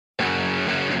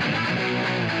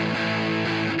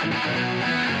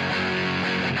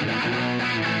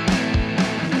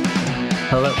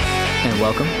Hello, and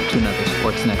welcome to another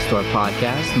Sports Next Door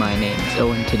podcast. My name is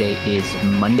Owen. Today is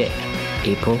Monday,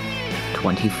 April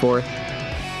 24th.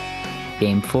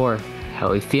 Game 4. How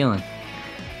are we feeling?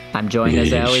 I'm joined,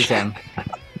 as I always am,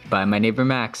 by my neighbor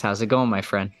Max. How's it going, my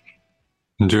friend?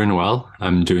 I'm doing well.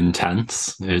 I'm doing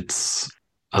tense. It's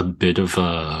a bit of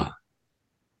a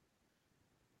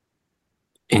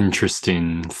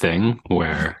interesting thing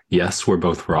where, yes, we're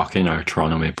both rocking our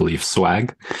Toronto Maple Leaf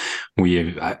swag.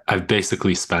 I've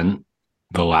basically spent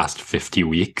the last 50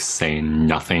 weeks saying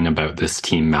nothing about this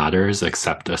team matters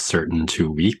except a certain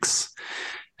 2 weeks.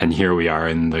 And here we are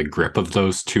in the grip of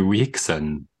those 2 weeks,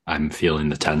 and I'm feeling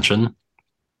the tension.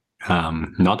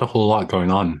 Not a whole lot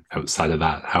going on outside of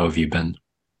that. How have you been?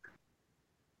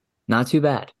 Not too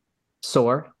bad.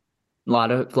 Sore. A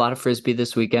lot of frisbee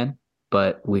this weekend,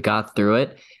 but we got through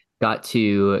it. Got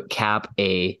to cap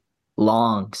a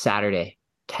long Saturday.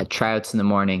 Had tryouts in the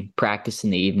morning, practice in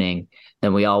the evening.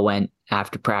 Then we all went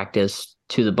after practice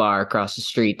to the bar across the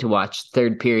street to watch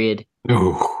third period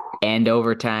and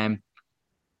overtime.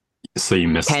 So you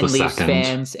missed 10 the Leafs second.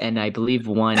 fans, and I believe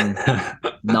one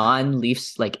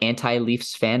non-Leafs, like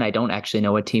anti-Leafs fan. I don't actually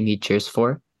know what team he cheers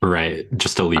for. Right.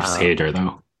 Just a Leafs hater,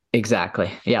 though.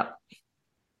 Exactly. Yeah.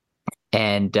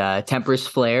 And tempers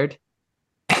flared,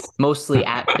 mostly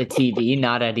at the TV,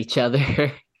 not at each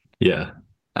other. Yeah.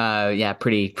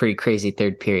 Pretty crazy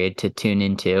third period to tune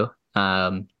into.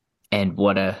 And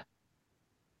what a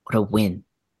win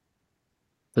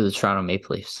for the Toronto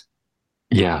Maple Leafs.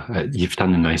 Yeah, you've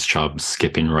done a nice job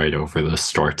skipping right over the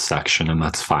Stort section, and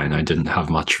that's fine. I didn't have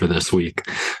much for this week.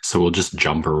 So we'll just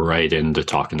jump right into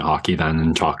talking hockey then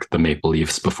and talk the Maple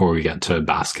Leafs before we get to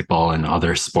basketball and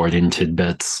other sporting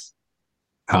tidbits.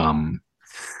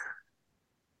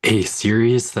 A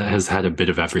series that has had a bit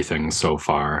of everything so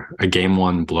far. A game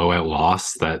 1 blowout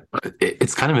loss that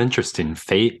it's kind of interesting.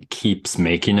 Fate keeps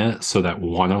making it so that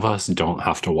one of us don't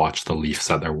have to watch the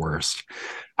Leafs at their worst.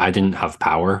 I didn't have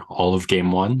power all of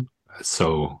game 1,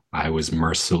 so I was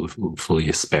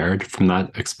mercifully spared from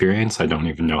that experience. I don't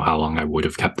even know how long I would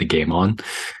have kept the game on.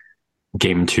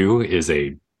 Game 2 is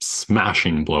a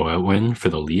smashing blowout win for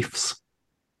the Leafs.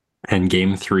 And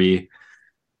game 3,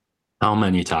 how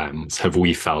many times have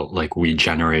we felt like we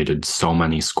generated so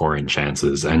many scoring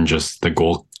chances and just the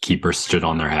goalkeeper stood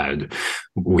on their head?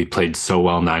 We played so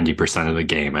well 90% of the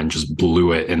game and just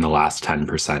blew it in the last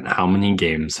 10%. How many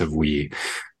games have we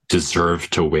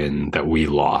deserved to win that we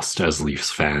lost as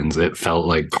Leafs fans? It felt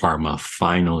like karma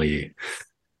finally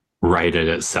righted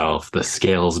itself. The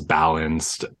scales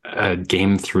balanced.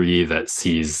 Game 3 that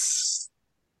sees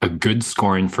a good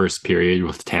scoring first period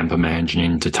with Tampa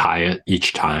managing to tie it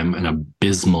each time, an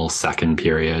abysmal second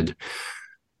period,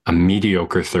 a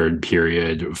mediocre third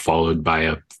period, followed by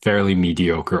a fairly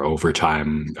mediocre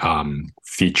overtime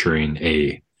featuring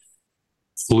a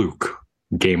fluke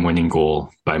game-winning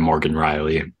goal by Morgan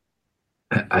Rielly.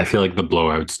 I feel like the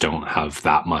blowouts don't have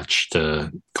that much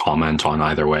to comment on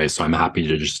either way, so I'm happy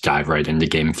to just dive right into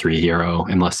game 3 hero,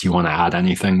 unless you want to add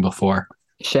anything before.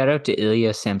 Shout out to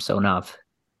Ilya Samsonov.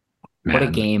 Man. What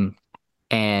a game.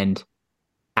 And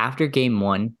after game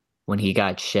 1, when he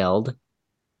got shelled,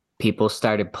 people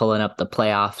started pulling up the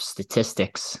playoff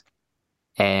statistics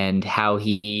and how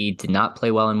he did not play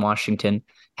well in Washington,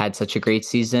 had such a great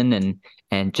season.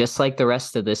 And just like the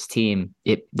rest of this team,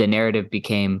 the narrative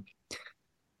became,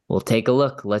 we'll take a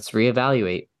look. Let's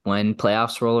reevaluate when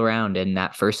playoffs roll around. And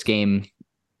that first game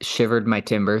shivered my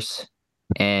timbers,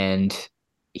 and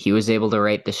he was able to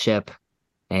right the ship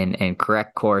and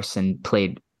correct course and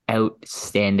played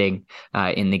outstanding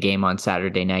in the game on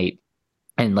Saturday night.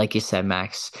 And like you said,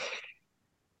 Max,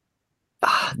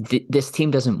 this team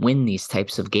doesn't win these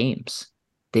types of games.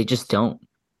 They just don't.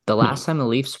 The last time the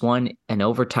Leafs won an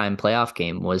overtime playoff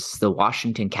game was the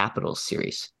Washington Capitals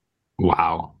series.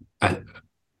 Wow.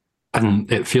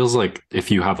 And it feels like if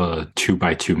you have a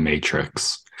 2x2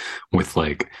 matrix with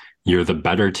like, you're the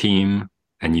better team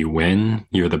and you win,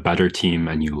 you're the better team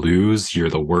and you lose, you're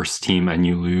the worst team and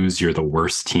you lose, you're the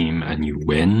worst team and you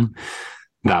win.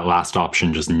 That last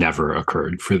option just never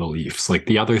occurred for the Leafs. Like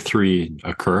the other 3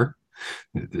 occur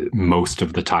most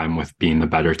of the time with being the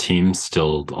better team,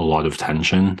 still a lot of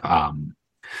tension.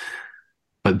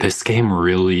 But this game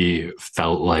really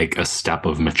felt like a step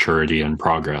of maturity and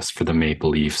progress for the Maple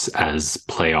Leafs as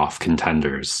playoff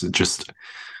contenders. Just,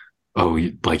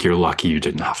 like you're lucky you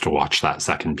didn't have to watch that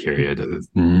second period.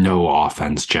 No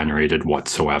offense generated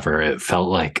whatsoever. It felt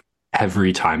like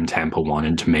every time Tampa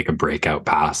wanted to make a breakout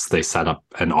pass, they set up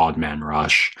an odd man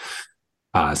rush.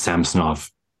 Samsonov,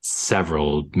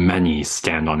 many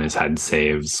stand on his head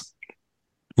saves.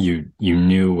 You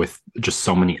knew with just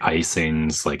so many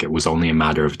icings, like it was only a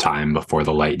matter of time before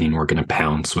the Lightning were going to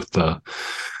pounce with the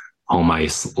home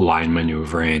ice line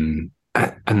maneuvering.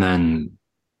 And then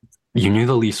you knew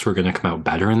the Leafs were going to come out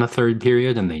better in the third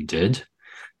period, and they did.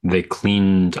 They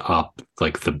cleaned up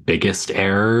like the biggest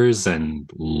errors and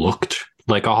looked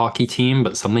like a hockey team,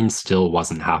 but something still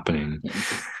wasn't happening.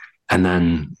 And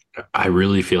then I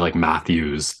really feel like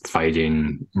Matthews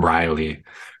fighting Riley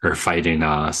or fighting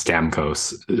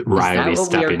Stamkos, Is that Riley what we are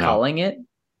stepping up. calling it?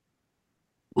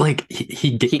 Like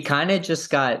He kind of just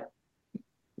got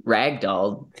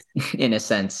ragdolled in a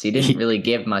sense. He didn't really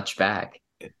give much back.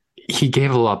 he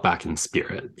gave a lot back in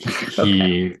spirit.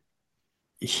 Okay.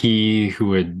 He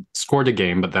who had scored a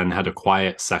game but then had a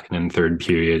quiet second and third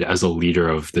period as a leader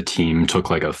of the team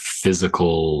took like a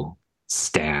physical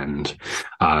stand,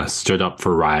 stood up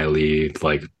for Riley,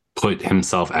 like put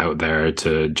himself out there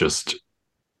to just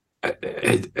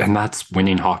and that's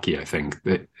winning hockey. I think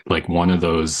like one of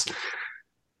those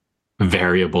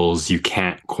variables you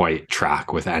can't quite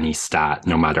track with any stat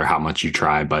no matter how much you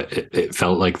try, but it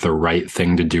felt like the right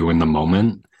thing to do in the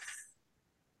moment.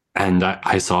 And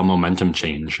I saw momentum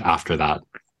change after that.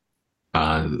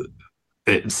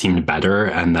 It seemed better,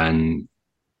 and then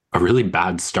a really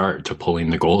bad start to pulling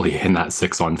the goalie in that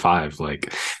 6-on-5.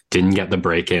 Like, didn't get the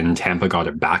break in. Tampa got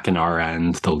it back in our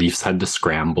end. The Leafs had to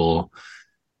scramble,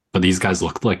 but these guys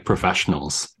looked like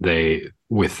professionals. They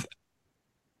with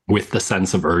the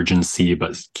sense of urgency,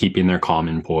 but keeping their calm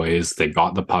and poise, they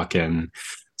got the puck in,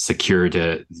 secured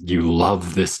it. You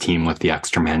love this team with the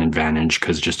extra man advantage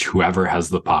because just whoever has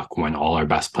the puck when all our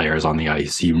best players on the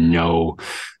ice, you know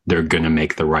they're going to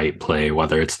make the right play,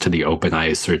 whether it's to the open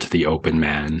ice or to the open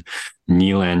man.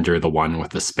 Nylander, the one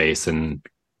with the space and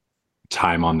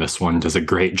time on this one, does a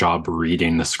great job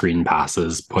reading the screen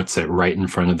passes, puts it right in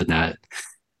front of the net.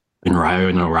 And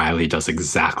Ryan O'Reilly does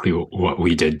exactly what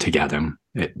we did to get him.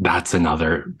 That's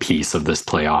another piece of this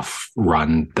playoff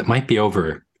run that might be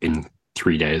over in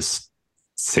 3 days,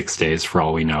 6 days for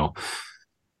all we know.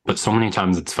 But so many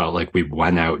times it's felt like we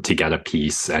went out to get a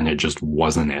piece and it just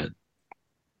wasn't it.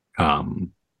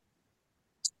 I'm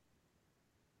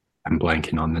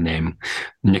blanking on the name.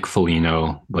 Nick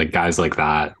Foligno, like guys like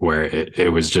that, where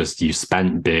it was just you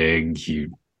spent big,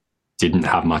 you didn't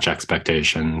have much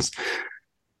expectations.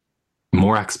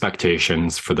 More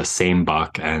expectations for the same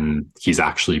buck, and he's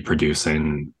actually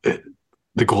producing. The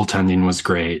goaltending was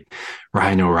great.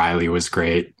 Ryan O'Reilly was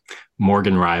great.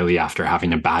 Morgan Riley, after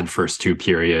having a bad first two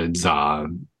periods, I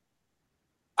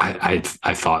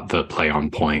thought the play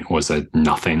on point was a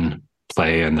nothing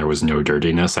play and there was no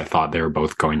dirtiness. I thought they were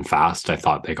both going fast. I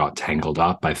thought they got tangled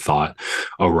up. I thought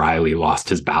O'Reilly lost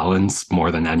his balance more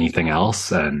than anything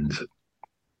else, and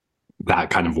that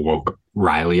kind of woke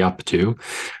Riley up too.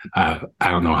 I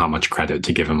don't know how much credit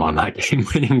to give him on that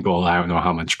game-winning goal. I don't know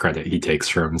how much credit he takes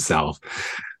for himself,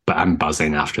 but I'm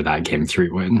buzzing after that Game 3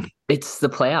 win. It's the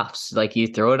playoffs. Like, you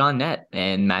throw it on net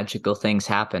and magical things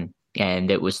happen. And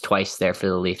it was twice there for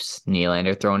the Leafs.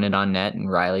 Nylander throwing it on net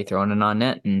and Riley throwing it on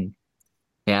net. And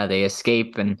yeah, they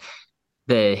escape. And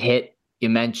the hit you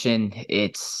mentioned,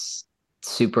 it's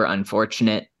super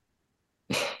unfortunate.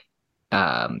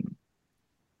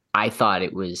 I thought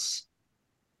it was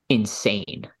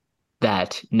insane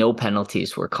that no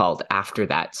penalties were called after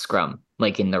that scrum,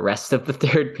 like in the rest of the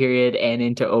third period and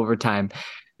into overtime.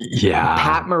 Yeah.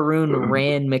 Pat Maroon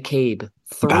ran McCabe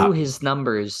through his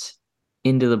numbers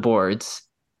into the boards.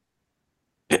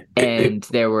 And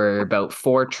there were about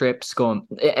 4 trips going,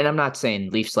 and I'm not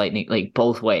saying Leafs Lightning, like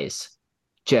both ways,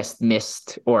 just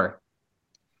missed or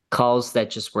calls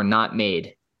that just were not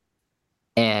made.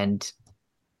 And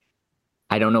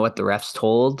I don't know what the refs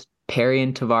told Perry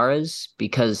and Tavares,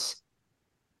 because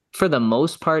for the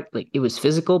most part, like, it was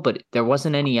physical, but there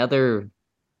wasn't any other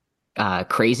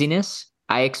craziness.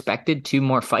 I expected 2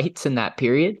 more fights in that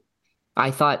period. I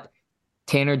thought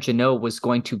Tanner Jeannot was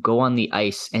going to go on the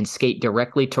ice and skate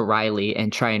directly to Riley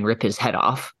and try and rip his head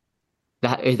off.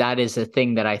 That is a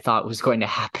thing that I thought was going to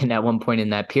happen at one point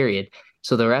in that period.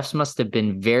 So the refs must have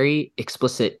been very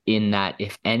explicit in that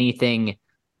if anything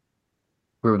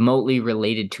remotely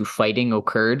related to fighting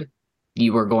occurred,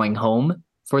 you were going home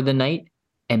for the night.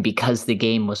 And because the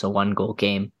game was a 1-goal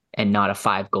game and not a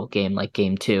 5-goal game like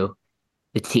Game 2,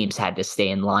 the teams had to stay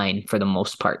in line for the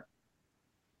most part.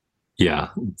 Yeah,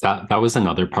 that was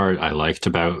another part I liked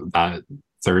about that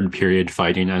third period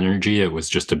fighting energy. It was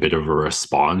just a bit of a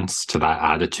response to that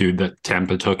attitude that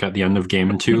Tampa took at the end of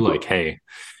Game 2. Like, hey,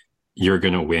 you're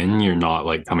going to win. You're not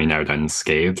like coming out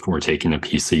unscathed. We're taking a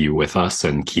piece of you with us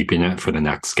and keeping it for the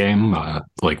next game.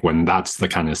 Like, when that's the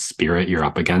kind of spirit you're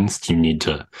up against, you need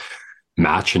to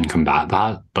match and combat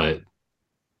that. But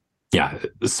yeah,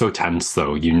 it's so tense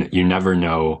though. You never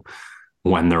know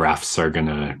when the refs are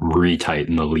gonna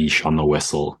retighten the leash on the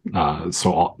whistle.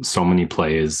 So many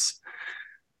plays,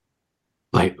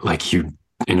 like you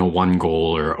in a one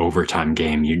goal or overtime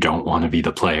game, you don't want to be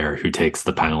the player who takes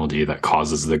the penalty that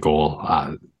causes the goal.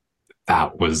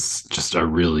 That was just a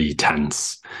really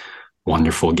tense,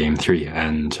 wonderful game three,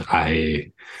 and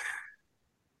I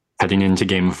heading into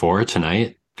game four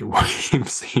tonight. We've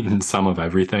seen some of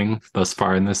everything thus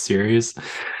far in this series.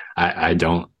 I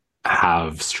don't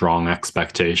have strong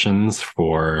expectations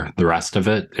for the rest of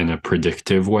it in a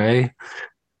predictive way.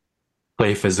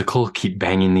 Play physical, keep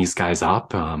banging these guys up.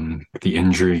 The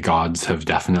injury gods have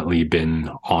definitely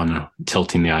been on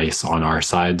tilting the ice on our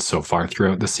side so far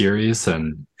throughout the series.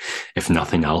 And if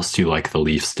nothing else, do you like the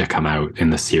Leafs to come out in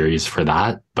the series for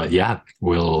that? But yeah,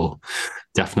 we'll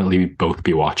definitely both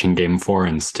be watching game four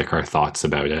and stick our thoughts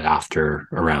about it after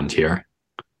around here.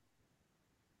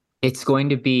 It's going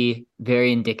to be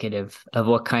very indicative of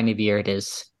what kind of year it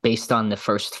is based on the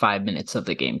first 5 minutes of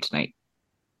the game tonight.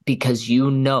 Because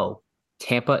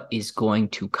Tampa is going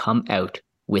to come out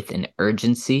with an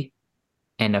urgency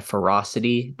and a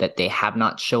ferocity that they have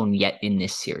not shown yet in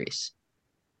this series.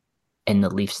 And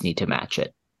the Leafs need to match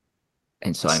it.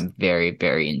 And so I'm very,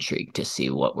 very intrigued to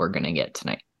see what we're going to get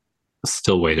tonight.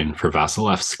 Still waiting for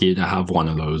Vasilevsky to have one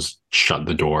of those shut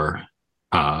the door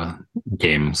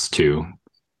games too.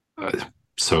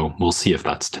 So we'll see if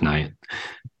that's tonight.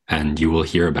 And you will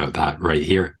hear about that right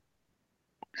here.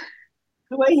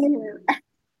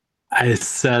 I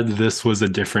said this was a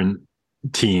different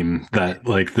team, that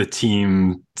like the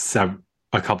team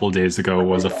a couple of days ago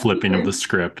was a flipping of the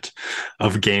script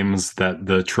of games that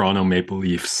the Toronto Maple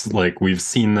Leafs, like we've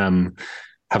seen them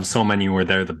have so many where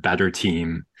they're the better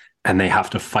team and they have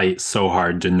to fight so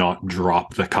hard to not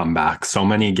drop the comeback. So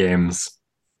many games.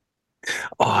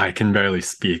 Oh, I can barely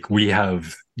speak. We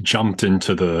have jumped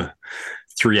into the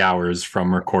 3 hours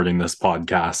from recording this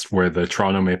podcast where the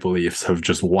Toronto Maple Leafs have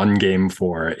just won game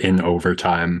four in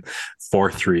overtime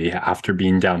 4-3 after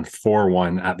being down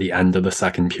 4-1 at the end of the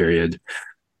second period.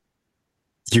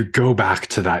 You go back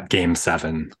to that game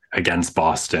seven against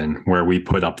Boston where we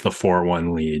put up the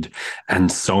 4-1 lead and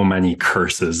so many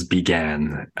curses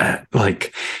began.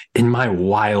 Like in my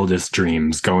wildest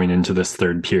dreams going into this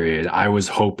third period, I was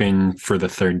hoping for the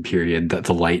third period that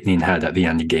the Lightning had at the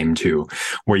end of game two,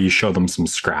 where you show them some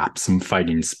scrap, some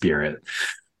fighting spirit.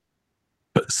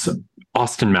 But so,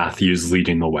 Austin Matthews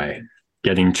leading the way,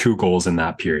 getting 2 goals in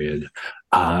that period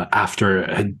after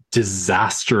a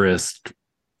disastrous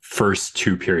first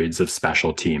 2 periods of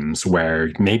special teams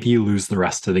where maybe you lose the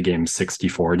rest of the game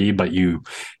 60-40, but you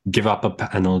give up a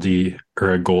penalty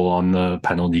or a goal on the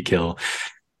penalty kill.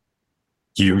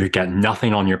 You get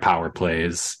nothing on your power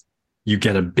plays. You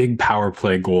get a big power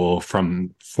play goal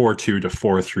from 4-2 to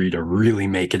 4-3 to really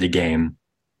make it a game.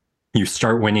 You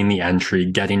start winning the entry,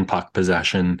 getting puck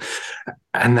possession,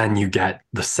 and then you get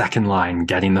the second line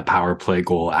getting the power play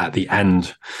goal at the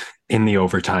end in the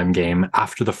overtime game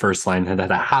after the first line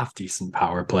had a half decent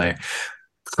power play.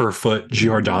 Kerfoot,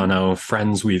 Giordano,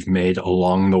 friends we've made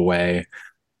along the way.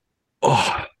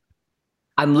 Oh,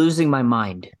 I'm losing my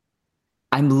mind.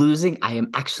 I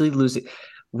am actually losing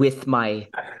with my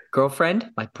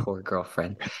girlfriend, my poor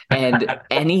girlfriend, and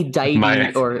any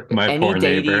deity or any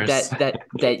deity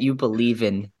that you believe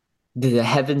in, the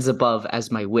heavens above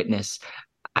as my witness.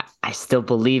 I still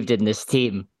believed in this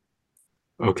team.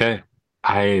 Okay.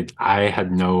 I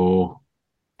had no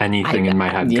anything in my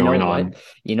head going on.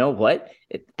 You know what?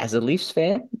 As a Leafs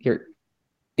fan,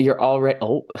 you're already.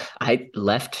 Oh, I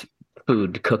left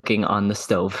food cooking on the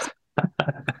stove.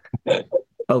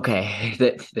 Okay,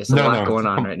 there's a lot going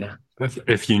on right now.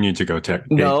 If you need to go take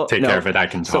care of it, I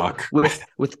can talk. So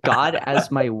with God as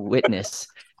my witness,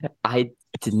 I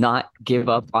did not give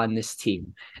up on this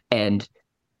team, and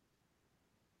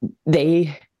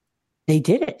they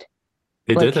did it.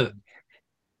 They did it.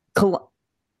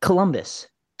 Columbus.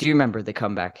 Do you remember the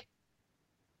comeback?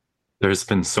 There's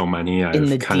been so many.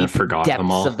 I've kind of forgotten them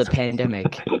all. In the depths of the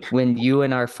pandemic, when you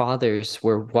and our fathers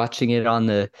were watching it in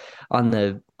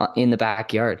the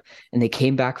backyard, and they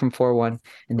came back from 4-1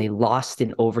 and they lost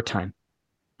in overtime.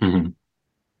 Mm-hmm.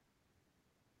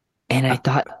 And I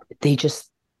thought they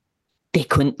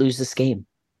couldn't lose this game.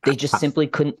 They just simply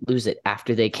couldn't lose it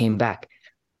after they came back.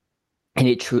 And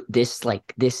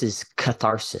this is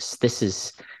catharsis. This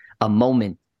is a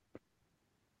moment.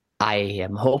 I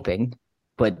am hoping,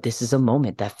 but this is a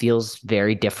moment that feels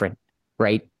very different,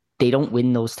 right? They don't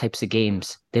win those types of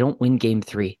games. They don't win game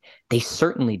 3. They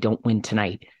certainly don't win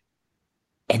tonight.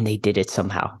 And they did it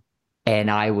somehow. and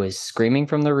I was screaming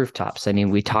from the rooftops. I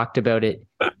mean, we talked about it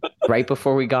right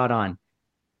before we got on.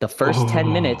 The first 10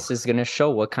 Oh. minutes is going to show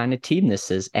what kind of team this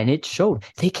is. And it showed.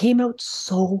 They came out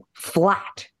so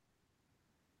flat,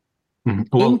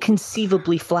 Well,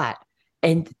 inconceivably flat.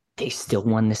 And they still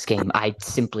won this game. I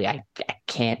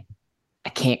can't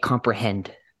comprehend.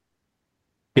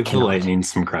 I give the cannot. Lightning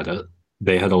some credit.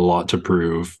 They had a lot to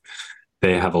prove.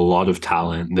 They have a lot of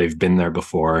talent. They've been there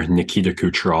before. Nikita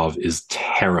Kucherov is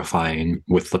terrifying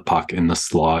with the puck in the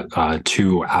slot.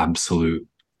 Two absolute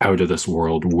out of this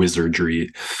world wizardry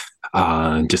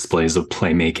displays of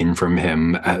playmaking from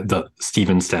him. The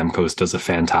Steven Stamkos does a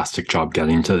fantastic job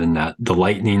getting to the net. The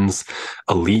Lightning's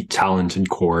elite talented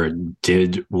core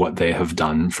did what they have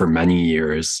done for many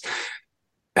years.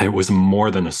 And it was more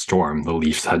than a storm the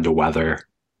Leafs had to weather,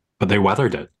 but they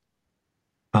weathered it.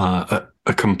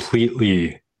 A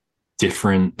completely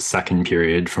different second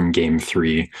period from game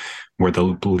 3, where the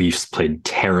Leafs played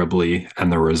terribly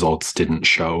and the results didn't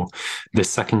show.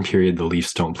 This second period, the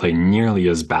Leafs don't play nearly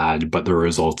as bad, but the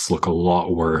results look a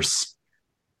lot worse.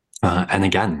 And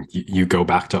again, you go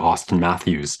back to Austin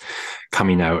Matthews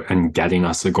coming out and getting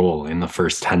us a goal in the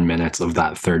first 10 minutes of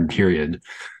that third period.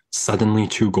 Suddenly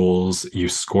 2 goals. You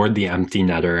scored the empty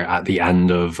netter at the end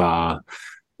of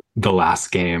the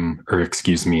last game, or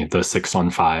excuse me, the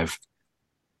 6-on-5.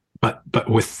 But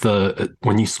with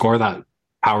when you score that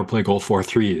power play goal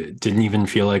 4-3, it didn't even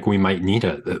feel like we might need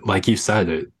it. Like you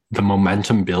said, the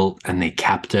momentum built and they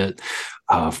kept it.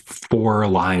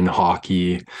 4-line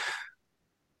hockey.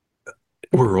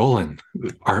 We're rolling.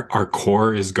 Our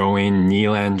core is going.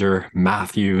 Nylander,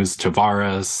 Matthews,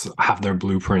 Tavares have their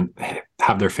blueprint,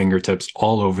 have their fingertips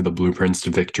all over the blueprints to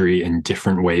victory in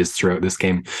different ways throughout this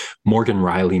game. Morgan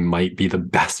Rielly might be the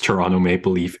best Toronto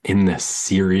Maple Leaf in this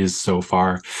series so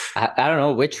far. I don't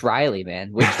know which Rielly,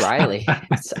 man. Which Rielly?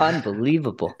 It's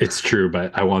unbelievable. It's true,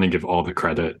 but I want to give all the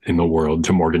credit in the world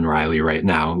to Morgan Rielly right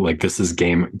now. Like, this is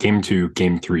game 2,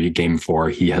 game 3, game 4.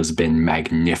 He has been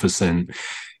magnificent.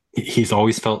 He's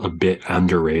always felt a bit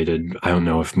underrated. I don't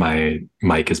know if my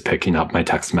mic is picking up. My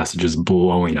text message is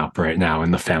blowing up right now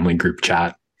in the family group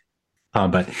chat.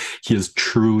 But he has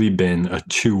truly been a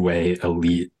two-way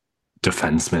elite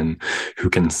defenseman who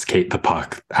can skate the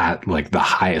puck at like the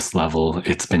highest level.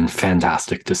 It's been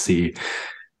fantastic to see.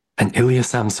 And Ilya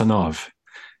Samsonov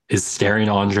is staring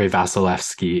Andrei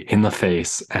Vasilevsky in the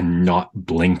face and not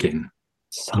blinking.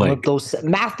 Some of those,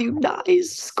 Matthew Knies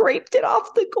scraped it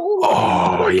off the goal.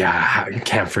 Oh, yeah. I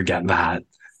can't forget that.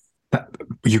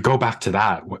 You go back to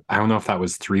that. I don't know if that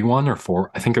was 3-1 or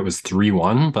 4. I think it was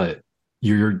 3-1, but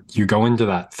you go into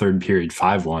that third period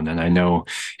 5-1. And I know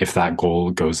if that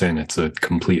goal goes in, it's a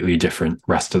completely different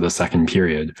rest of the second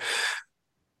period.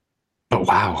 But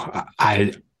wow,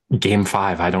 game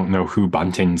 5, I don't know who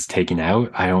Bunting's taking out.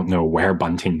 I don't know where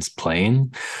Bunting's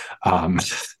playing.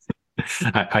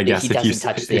 I guess he doesn't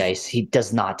touch the ice. He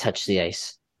does not touch the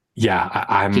ice.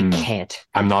 Yeah, he can't.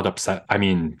 I'm not upset. I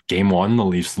mean, game 1, the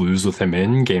Leafs lose with him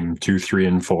in. Game 2, 3,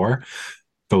 and 4,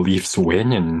 the Leafs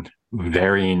win in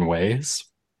varying ways.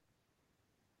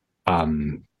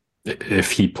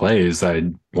 If he plays,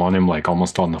 I'd want him like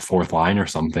almost on the 4th line or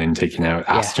something, taking out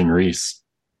Aston Reese.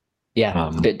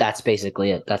 Yeah, that's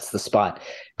basically it. That's the spot.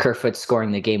 Kerfoot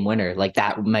scoring the game winner. Like,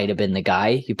 that might have been the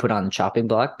guy you put on the chopping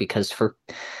block, because for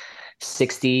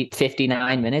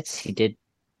 59 minutes, he did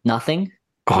nothing.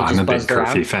 I'm a big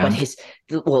Kerfy fan.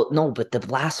 But the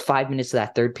last 5 minutes of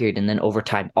that third period and then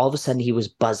overtime, all of a sudden he was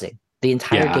buzzing the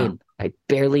entire game. I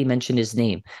barely mentioned his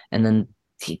name. And then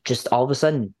he just, all of a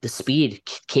sudden, the speed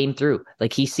came through.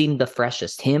 Like, he seemed the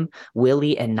freshest. Him,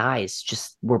 Willie, and Knies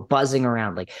just were buzzing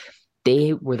around. Like,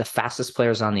 they were the fastest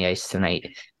players on the ice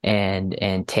tonight.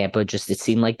 And Tampa just, it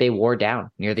seemed like they wore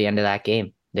down near the end of that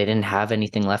game. They didn't have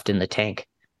anything left in the tank.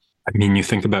 I mean, you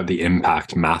think about the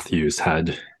impact Matthews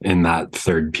had in that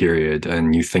third period,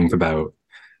 and you think about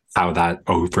how that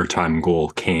overtime goal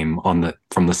came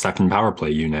from the second power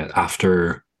play unit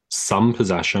after some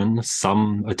possession,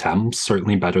 some attempts,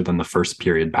 certainly better than the first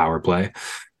period power play,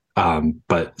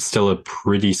 but still a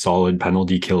pretty solid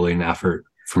penalty killing effort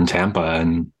from Tampa,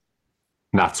 and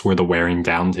that's where the wearing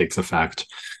down takes effect.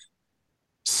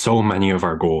 So many of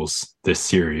our goals this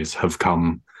series have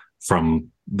come from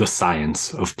the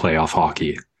science of playoff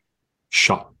hockey.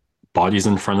 Shot bodies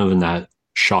in front of the net,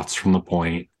 shots from the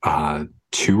point.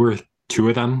 Two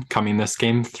of them coming this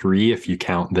game. 3 if you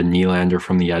count the Nylander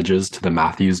from the edges to the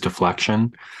Matthews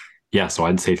deflection. Yeah, so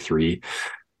I'd say 3.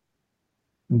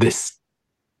 This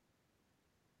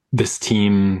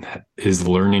team is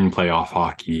learning playoff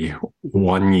hockey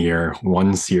 1 year,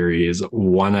 1 series,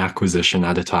 1 acquisition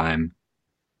at a time.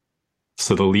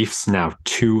 So the Leafs now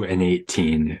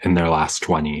 2-18 in their last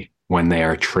 20 when they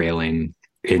are trailing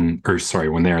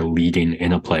when they are leading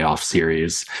in a playoff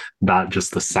series. That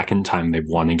just the second time they've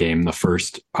won a game. The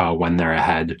first when they're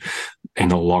ahead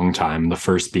in a long time. The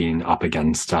first being up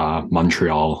against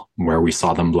Montreal, where we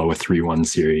saw them blow a 3-1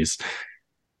 series.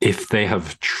 If they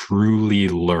have truly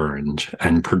learned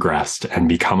and progressed and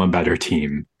become a better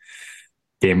team,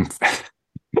 game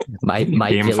My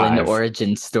game villain 5.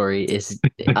 origin story is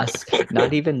us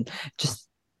not even just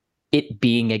it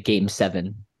being a game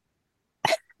 7.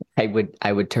 I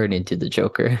would turn into the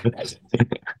Joker.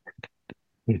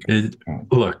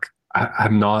 Look,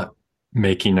 I'm not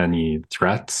making any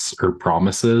threats or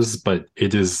promises, but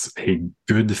it is a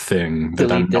good thing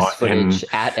that I'm Delete this not in. footage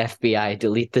at FBI.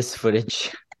 Delete this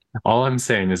footage. All I'm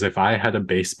saying is if I had a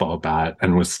baseball bat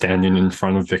and was standing in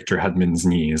front of Victor Hedman's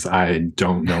knees, I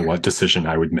don't know what decision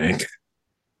I would make.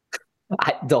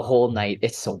 The whole night,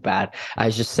 it's so bad. I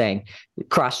was just saying,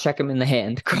 cross-check him in the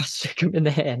hand. Cross-check him in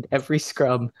the hand. Every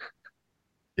scrum.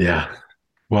 Yeah.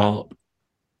 Well,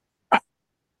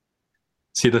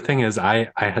 see, the thing is, I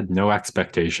had no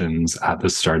expectations at the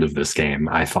start of this game.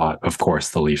 I thought, of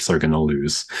course, the Leafs are going to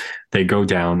lose. They go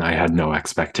down. I had no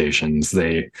expectations.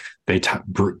 They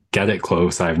get it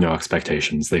close. I have no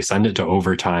expectations. They send it to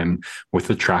overtime with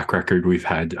the track record we've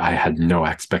had. I had no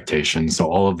expectations. So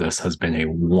all of this has been a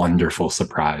wonderful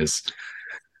surprise.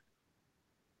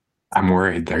 I'm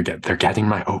worried they're getting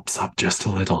my hopes up just a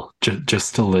little,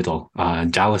 just a little.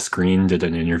 Dallas Green did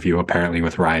an interview apparently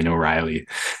with Ryan O'Reilly.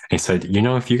 He said,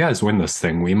 if you guys win this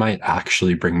thing, we might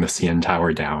actually bring the CN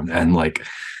Tower down, and like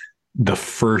the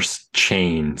first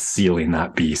chain sealing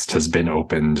that beast has been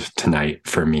opened tonight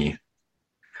for me.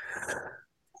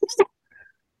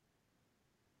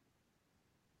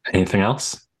 Anything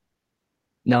else?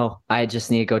 No, I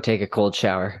just need to go take a cold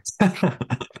shower.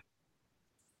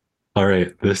 All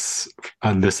right, this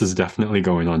is definitely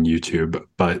going on YouTube,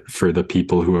 but for the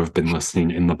people who have been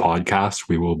listening in the podcast,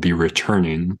 we will be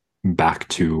returning back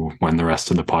to when the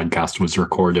rest of the podcast was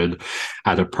recorded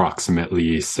at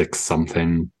approximately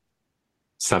 7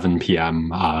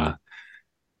 p.m.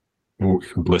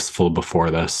 Blissful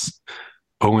before this.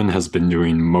 Owen has been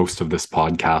doing most of this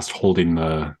podcast, holding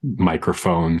the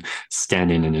microphone,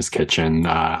 standing in his kitchen.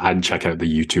 I'd check out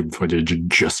the YouTube footage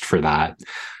just for that.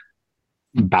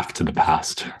 Back to the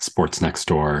past, Sports Next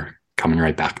Door, coming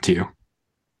right back to you.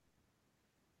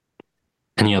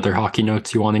 Any other hockey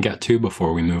notes you want to get to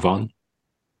before we move on?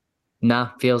 Nah,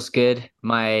 feels good.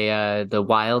 My the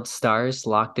Wild Stars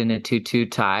locked in a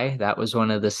 2-2 tie. That was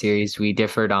one of the series we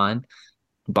differed on.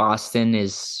 Boston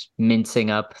is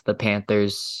mincing up the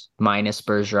Panthers minus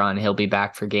Bergeron. He'll be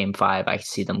back for game 5. I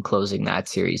see them closing that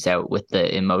series out with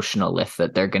the emotional lift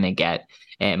that they're going to get.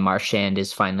 And Marchand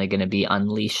is finally going to be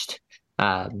unleashed.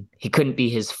 He couldn't be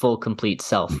his full, complete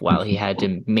self while he had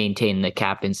to maintain the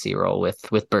captaincy role with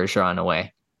Bergeron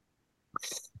away.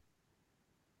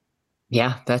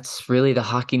 Yeah, that's really the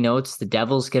hockey notes. The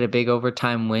Devils get a big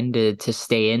overtime win to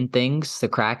stay in things. The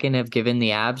Kraken have given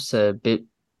the Avs a bit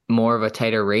more of a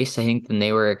tighter race, I think, than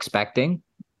they were expecting.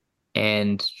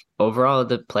 And overall,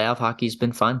 the playoff hockey's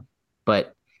been fun.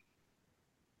 But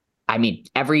I mean,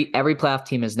 every playoff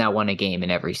team has now won a game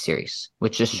in every series,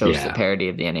 which just shows the parity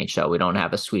of the NHL. We don't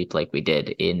have a sweep like we did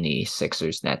in the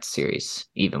Sixers-Nets series,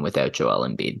 even without Joel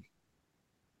Embiid.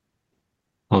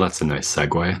 Well, that's a nice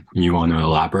segue. You want to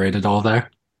elaborate at all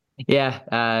there?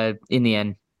 Yeah, in the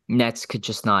end, Nets could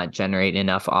just not generate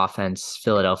enough offense.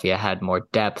 Philadelphia had more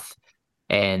depth,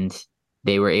 and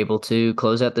they were able to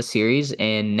close out the series.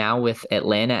 And now with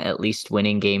Atlanta at least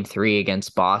winning game 3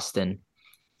 against Boston,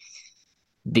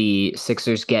 the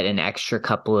Sixers get an extra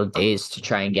couple of days to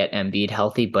try and get Embiid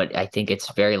healthy, but I think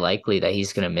it's very likely that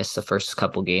he's going to miss the first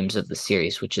couple games of the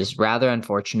series, which is rather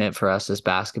unfortunate for us as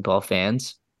basketball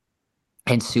fans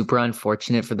and super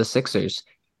unfortunate for the Sixers,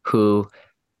 who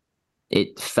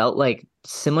it felt like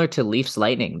similar to Leafs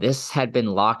Lightning. This had been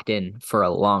locked in for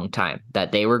a long time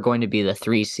that they were going to be the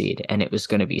 3 seed and it was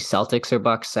going to be Celtics or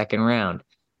Bucks second round.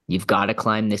 You've got to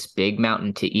climb this big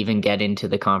mountain to even get into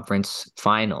the conference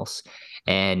finals.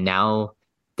 And now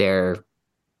they're,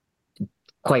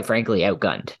 quite frankly,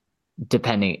 outgunned,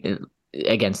 depending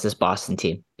against this Boston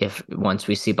team. If once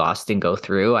we see Boston go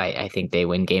through, I think they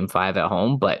win game 5 at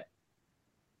home. But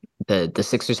the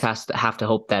Sixers have to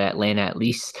hope that Atlanta at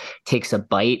least takes a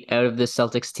bite out of the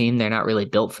Celtics team. They're not really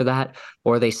built for that,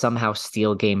 or they somehow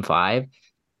steal game 5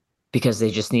 because they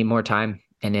just need more time.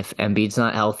 And if Embiid's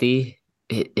not healthy,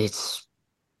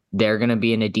 they're going to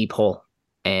be in a deep hole.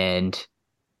 And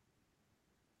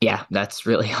Yeah, that's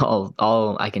really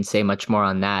all I can say much more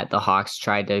on that. The Hawks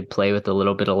tried to play with a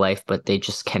little bit of life, but they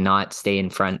just cannot stay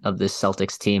in front of this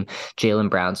Celtics team. Jaylen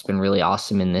Brown's been really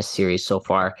awesome in this series so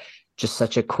far. Just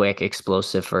such a quick,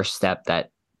 explosive first step that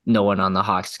no one on the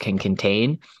Hawks can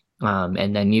contain.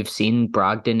 And then you've seen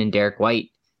Brogdon and Derek White.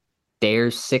 They're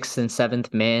sixth and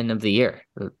seventh man of the year.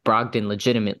 Brogdon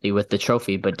legitimately with the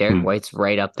trophy, but Derek Hmm. White's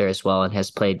right up there as well and has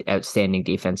played outstanding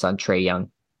defense on Trae Young.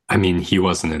 I mean, he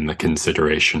wasn't in the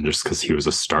consideration just because he was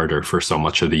a starter for so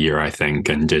much of the year, I think,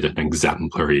 and did an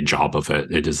exemplary job of it.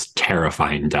 It is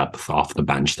terrifying depth off the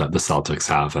bench that the Celtics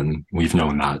have, and we've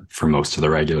known that for most of the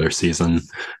regular season.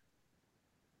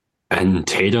 And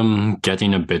Tatum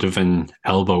getting a bit of an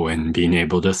elbow in, being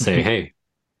able to say, hey,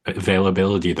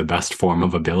 availability, the best form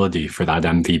of ability for that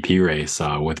MVP race,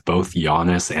 with both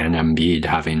Giannis and Embiid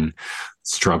having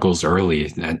struggles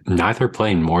early, and neither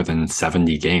playing more than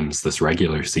 70 games this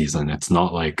regular season. It's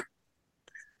not like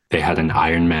they had an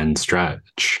Iron Man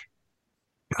stretch.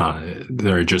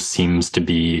 There just seems to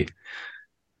be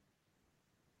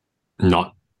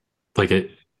not like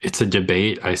it. It's a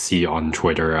debate I see on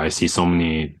Twitter. I see so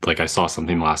many, like I saw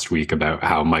something last week about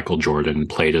how Michael Jordan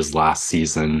played his last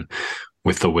season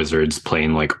with the Wizards,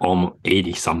 playing like almost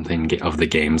 80 something of the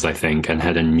games, I think, and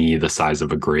had a knee the size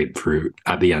of a grapefruit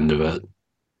at the end of it,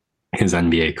 his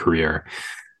NBA career.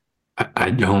 I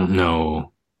don't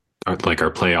know. Like, our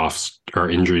playoffs, our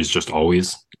injuries just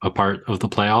always a part of the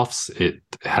playoffs? It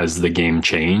has the game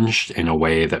changed in a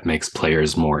way that makes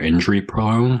players more injury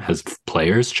prone? Has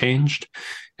players changed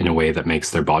in a way that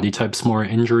makes their body types more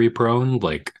injury prone?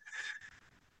 Like,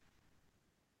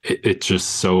 it's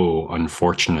just so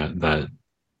unfortunate that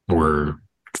we're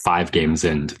 5 games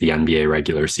into the NBA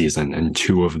regular season and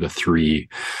two of the three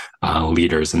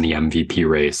leaders in the MVP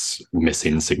race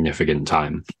missing significant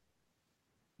time.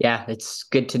 Yeah, it's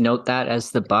good to note that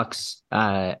as the Bucks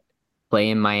play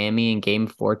in Miami in Game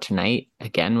 4 tonight,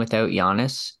 again without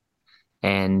Giannis,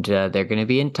 and they're going to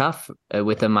be in tough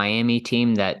with a Miami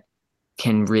team that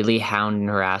can really hound and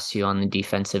harass you on the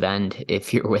defensive end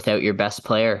if you're without your best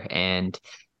player. And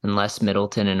unless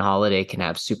Middleton and Holiday can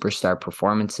have superstar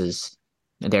performances,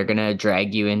 they're going to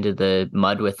drag you into the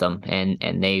mud with them.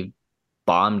 And they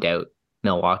bombed out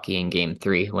Milwaukee in Game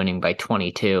 3, winning by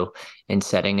 22 and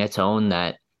setting a tone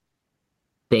that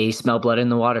they smell blood in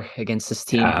the water against this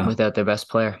team Yeah, without their best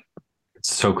player.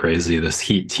 it's so crazy. This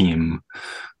Heat team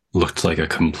looked like a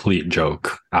complete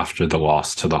joke after the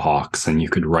loss to the Hawks, and you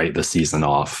could write the season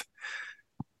off.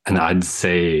 And I'd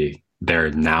say they're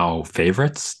now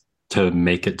favorites to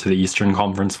make it to the Eastern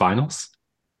Conference Finals.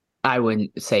 I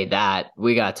wouldn't say that.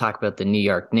 We got to talk about the New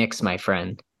York Knicks, my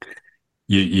friend.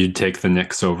 You'd take the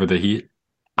Knicks over the Heat?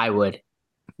 I would.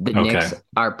 The Okay. Knicks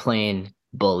are playing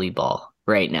bully ball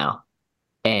right now.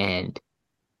 And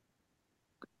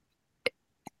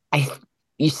I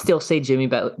you still say Jimmy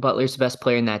Butler's the best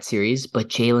player in that series, but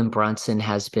Jalen Brunson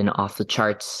has been off the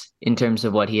charts in terms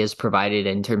of what he has provided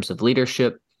in terms of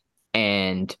leadership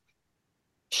and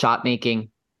shot making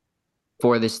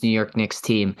for this New York Knicks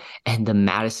team. And the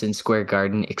Madison Square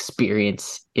Garden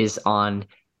experience is on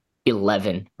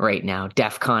 11 right now,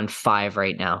 DEFCON 5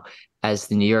 right now, as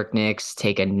the New York Knicks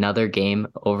take another game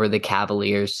over the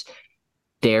Cavaliers.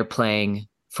 They're playing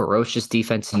ferocious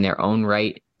defense in their own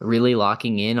right, really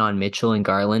locking in on Mitchell and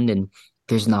Garland. And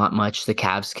there's not much the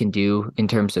Cavs can do in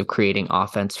terms of creating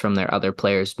offense from their other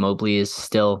players. Mobley is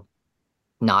still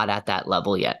not at that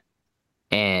level yet.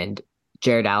 And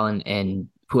Jared Allen and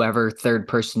whoever third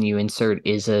person you insert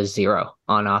is a zero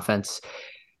on offense.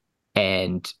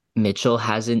 And Mitchell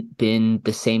hasn't been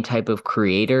the same type of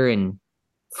creator and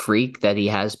freak that he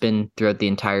has been throughout the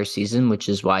entire season, which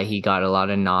is why he got a lot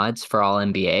of nods for All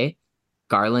NBA.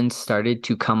 Garland started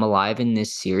to come alive in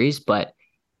this series, but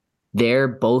they're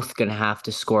both going to have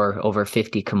to score over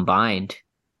 50 combined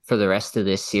for the rest of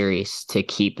this series to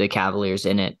keep the Cavaliers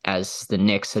in it, as the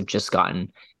Knicks have just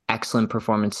gotten excellent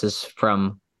performances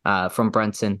from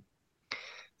Brunson,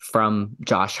 from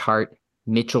Josh Hart.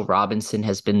 Mitchell Robinson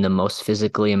has been the most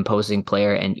physically imposing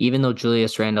player. And even though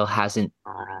Julius Randle hasn't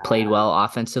played well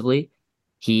offensively,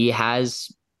 he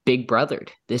has big brothered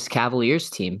this Cavaliers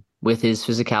team with his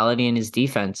physicality and his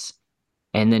defense.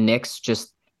 And the Knicks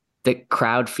just, the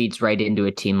crowd feeds right into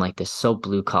a team like this. So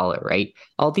blue collar, right?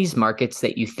 All these markets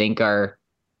that you think are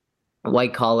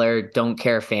white collar, don't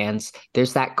care fans,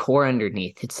 there's that core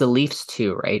underneath. It's the Leafs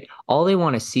too, right? All they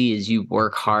want to see is you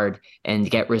work hard and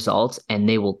get results, and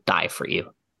they will die for you.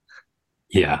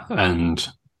 Yeah. And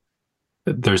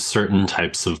there's certain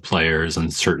types of players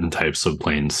and certain types of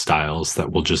playing styles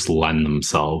that will just lend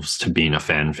themselves to being a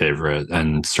fan favorite,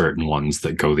 and certain ones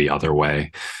that go the other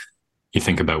way. you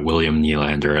think about William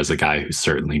Nylander as a guy who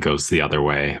certainly goes the other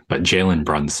way, but Jalen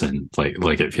Brunson,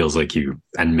 like it feels like you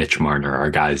and Mitch Marner are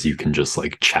guys you can just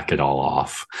like check it all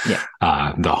off. Yeah.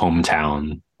 The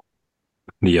hometown,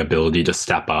 the ability to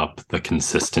step up, the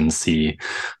consistency,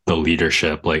 the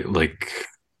leadership, like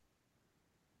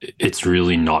it's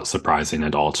really not surprising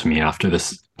at all to me after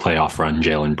this playoff run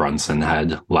Jalen Brunson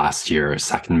had last year,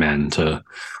 second man to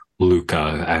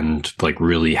Luka, and like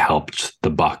really helped the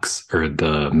Bucks or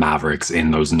the Mavericks in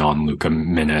those non-Luka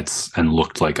minutes and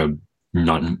looked like a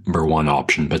number one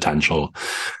option potential.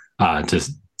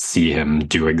 To see him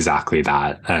do exactly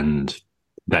that, and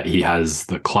that he has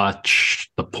the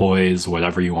clutch, the poise,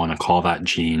 whatever you want to call that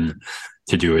gene,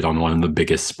 to do it on one of the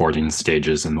biggest sporting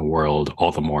stages in the world,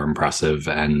 all the more impressive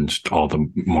and all the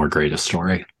more great a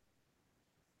story.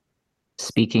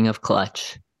 Speaking of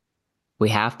clutch, we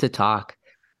have to talk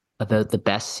about the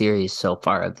best series so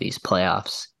far of these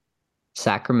playoffs.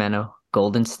 Sacramento,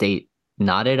 Golden State,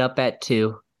 knotted up at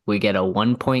 2. We get a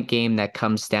 1-point game that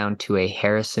comes down to a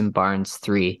Harrison Barnes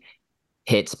 3.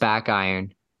 Hits back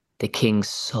iron. The Kings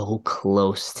so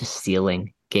close to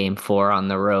stealing game 4 on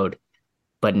the road.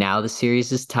 But now the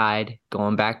series is tied,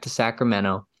 going back to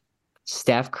Sacramento.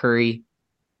 Steph Curry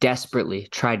desperately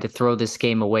tried to throw this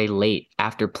game away late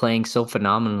after playing so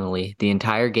phenomenally the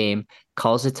entire game,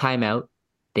 calls a timeout.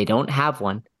 They don't have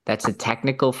one. That's a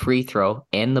technical free throw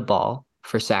and the ball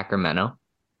for Sacramento.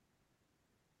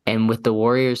 And with the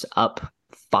Warriors up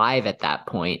 5 at that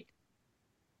point,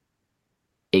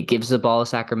 it gives the ball to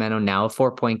Sacramento, now a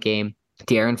 4-point game.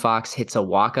 De'Aaron Fox hits a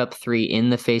walk-up 3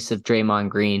 in the face of Draymond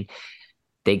Green.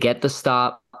 They get the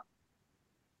stop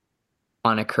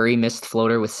on a Curry missed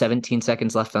floater with 17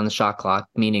 seconds left on the shot clock,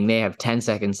 meaning they have 10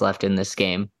 seconds left in this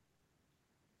game.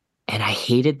 And I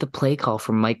hated the play call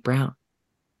from Mike Brown,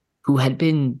 who had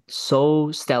been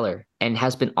so stellar and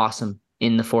has been awesome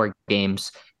in the 4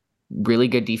 games. Really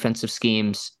good defensive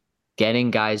schemes,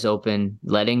 getting guys open,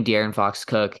 letting De'Aaron Fox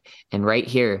cook. And right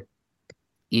here,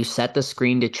 you set the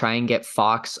screen to try and get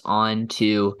Fox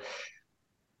onto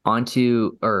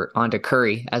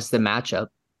Curry as the matchup,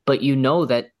 but you know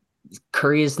that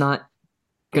Curry is not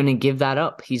going to give that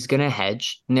up. He's going to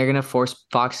hedge, and they're going to force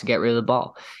Fox to get rid of the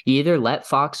ball. You either let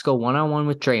Fox go one-on-one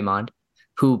with Draymond,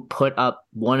 who put up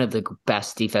one of the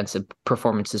best defensive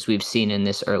performances we've seen in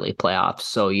this early playoffs,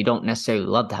 so you don't necessarily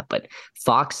love that, but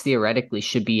Fox theoretically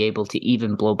should be able to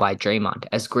even blow by Draymond.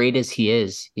 As great as he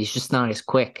is, he's just not as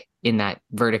quick in that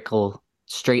vertical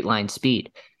straight line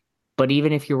speed. But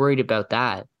even if you're worried about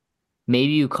that,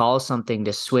 maybe you call something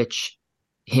to switch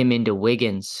him into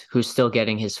Wiggins, who's still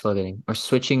getting his footing, or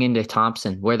switching into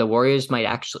Thompson, where the Warriors might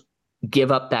actually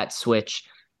give up that switch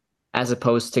as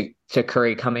opposed to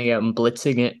Curry coming out and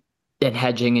blitzing it and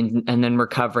hedging and then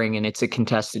recovering, and it's a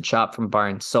contested shot from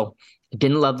Barnes. So I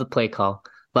didn't love the play call.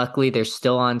 Luckily, they're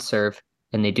still on serve,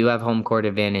 and they do have home court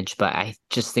advantage, but I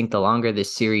just think the longer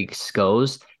this series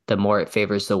goes, the more it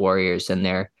favors the Warriors and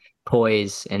their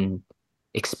poise and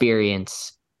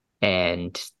experience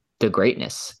and the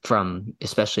greatness from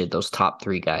especially those top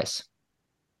 3 guys.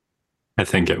 I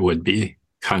think it would be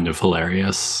kind of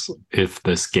hilarious if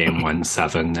this game went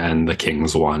 7 and the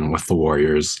Kings won, with the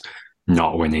Warriors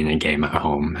not winning a game at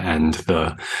home, and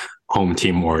the home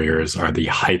team Warriors are the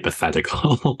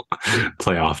hypothetical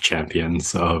playoff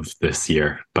champions of this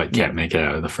year, but can't make it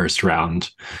out of the first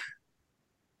round.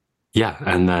 Yeah,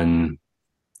 and then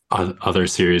other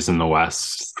series in the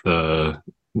West, the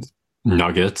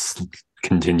Nuggets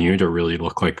continue to really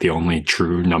look like the only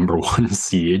true number 1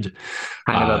 seed.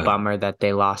 Kind of a bummer that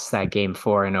they lost that game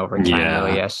 4 in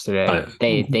overtime yesterday.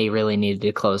 They really needed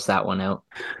to close that one out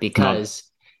because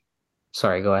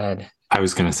sorry, go ahead. I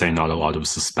was going to say not a lot of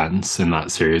suspense in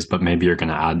that series, but maybe you're going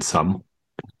to add some.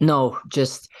 No,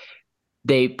 just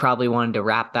they probably wanted to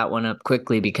wrap that one up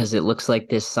quickly because it looks like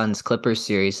this Suns Clippers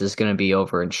series is going to be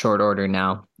over in short order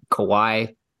now.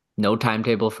 Kawhi, no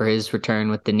timetable for his return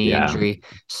with the knee injury.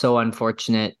 So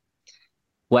unfortunate.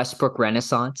 Westbrook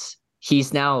Renaissance.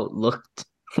 He's now looked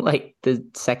like the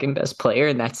second best player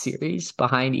in that series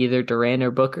behind either Durant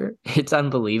or Booker. It's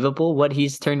unbelievable what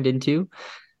he's turned into.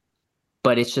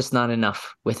 But it's just not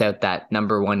enough without that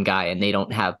number 1 guy. And they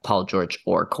don't have Paul George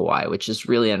or Kawhi, which is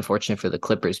really unfortunate for the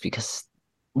Clippers because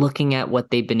looking at what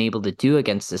they've been able to do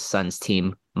against this Suns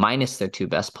team, minus their 2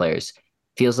 best players,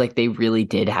 feels like they really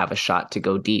did have a shot to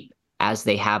go deep as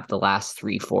they have the last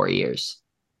 3-4 years.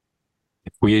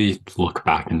 If we look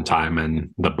back in time and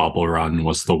the bubble run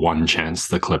was the one chance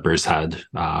the Clippers had,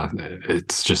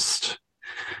 it's just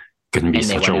going to be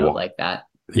such a like that.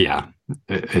 Yeah,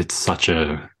 it's such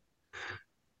a.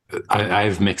 I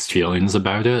have mixed feelings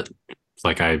about it.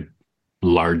 Like I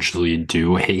largely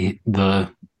do hate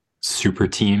the super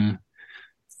team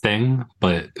thing,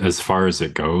 but as far as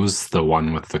it goes, the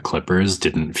one with the Clippers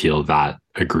didn't feel that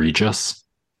egregious.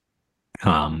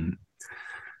 Um,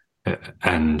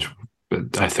 and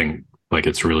I think like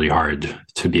it's really hard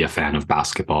to be a fan of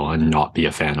basketball and not be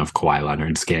a fan of Kawhi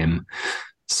Leonard's game.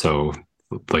 So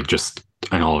like just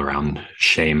an all around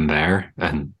shame there.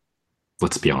 And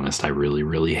let's be honest, I really,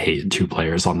 really hate two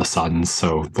players on the Suns.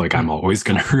 So like I'm always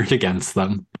gonna root against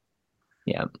them.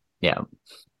 Yeah. Yeah.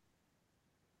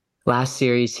 Last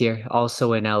series here,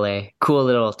 also in LA. Cool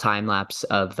little time lapse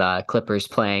of the Clippers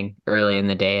playing early in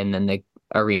the day, and then the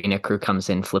arena crew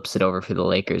comes in, flips it over for the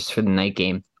Lakers for the night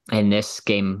game. And this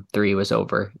game 3 was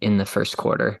over in the first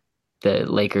quarter. The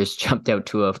Lakers jumped out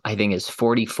to I think it's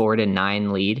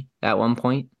 44-9 lead at one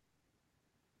point.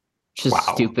 Just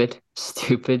Wow.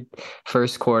 stupid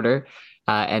first quarter.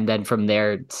 And then from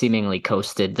there, seemingly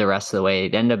coasted the rest of the way.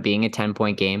 It ended up being a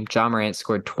 10-point game. Ja Morant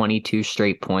scored 22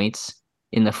 straight points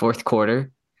in the fourth quarter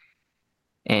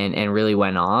and really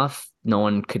went off. No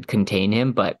one could contain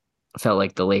him, but felt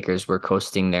like the Lakers were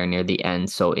coasting there near the end.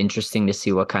 So interesting to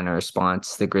see what kind of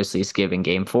response the Grizzlies give in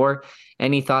game 4.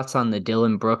 Any thoughts on the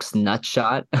Dillon Brooks nut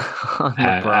shot on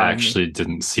LeBron? I actually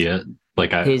didn't see it.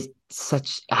 Like his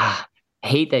such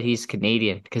hate that he's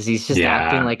Canadian because he's just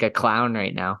acting like a clown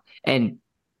right now. And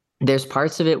there's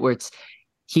parts of it where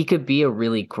he could be a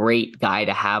really great guy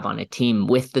to have on a team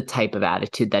with the type of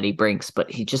attitude that he brings,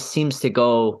 but he just seems to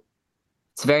go,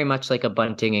 it's very much like a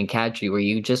Bunting and Kadri where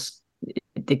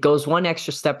it goes one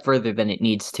extra step further than it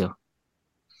needs to.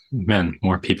 Man,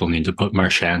 more people need to put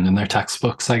Marchand in their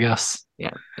textbooks, I guess.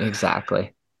 Yeah,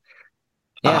 exactly.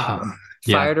 Yeah.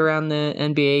 Fired around the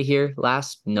NBA here.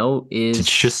 Last note is... Did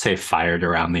you just say fired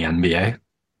around the NBA?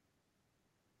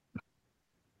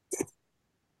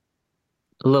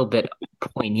 A little bit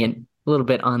poignant, a little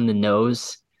bit on the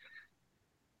nose.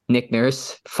 Nick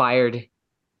Nurse fired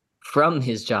from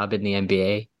his job in the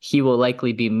NBA. He will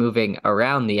likely be moving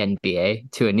around the NBA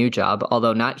to a new job,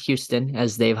 although not Houston,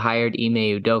 as they've hired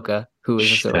Ime Udoka, who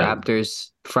is the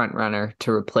Raptors front runner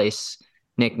to replace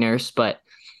Nick Nurse. But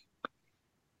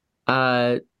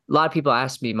a lot of people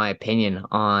asked me my opinion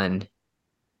on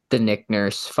the Nick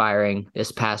Nurse firing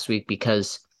this past week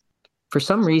because for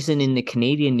some reason in the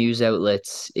Canadian news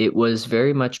outlets, it was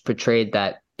very much portrayed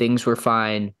that things were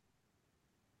fine.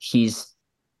 He's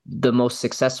the most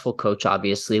successful coach,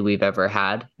 obviously, we've ever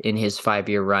had in his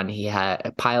 5-year run. He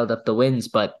had piled up the wins,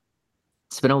 but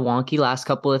it's been a wonky last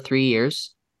couple of 3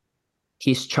 years.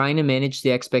 He's trying to manage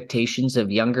the expectations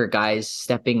of younger guys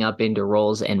stepping up into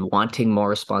roles and wanting more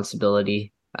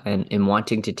responsibility and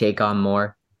wanting to take on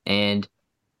more. And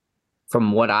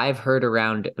from what I've heard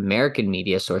around American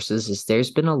media sources is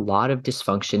there's been a lot of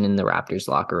dysfunction in the Raptors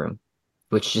locker room,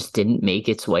 which just didn't make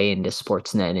its way into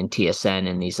Sportsnet and TSN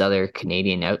and these other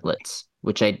Canadian outlets,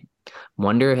 which I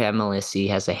wonder if MLSE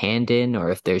has a hand in or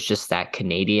if there's just that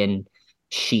Canadian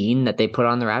sheen that they put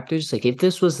on the Raptors. Like if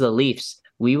this was the Leafs,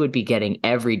 we would be getting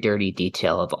every dirty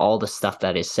detail of all the stuff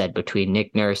that is said between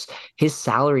Nick Nurse. His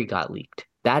salary got leaked.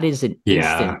 That is an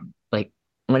instant. Like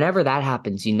whenever that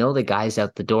happens, you know the guy's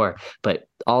out the door. But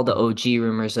all the OG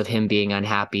rumors of him being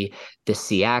unhappy, the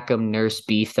Siakam Nurse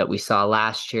beef that we saw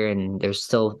last year, and there's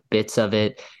still bits of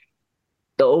it.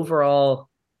 The overall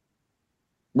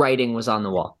writing was on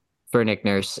the wall for Nick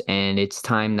Nurse, and it's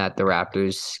time that the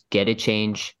Raptors get a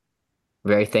change.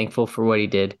 Very thankful for what he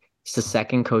did. It's the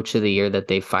second coach of the year that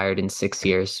they've fired in 6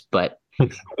 years, but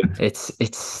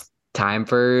it's time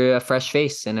for a fresh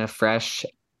face and a fresh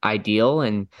ideal,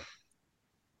 and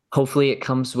hopefully it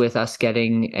comes with us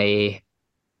getting a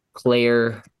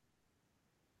player.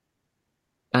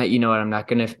 You know what? I'm not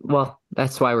going to. Well,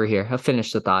 that's why we're here. I'll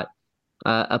finish the thought.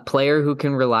 A player who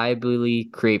can reliably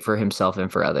create for himself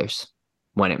and for others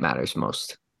when it matters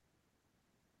most.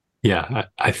 Yeah,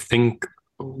 I think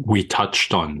we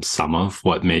touched on some of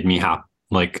what made me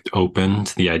open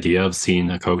to the idea of seeing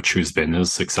a coach who's been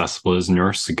as successful as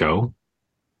Nurse go,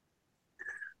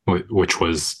 which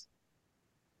was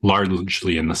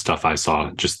largely in the stuff I saw,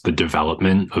 just the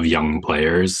development of young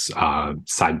players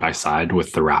side by side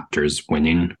with the Raptors'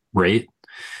 winning rate.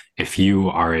 If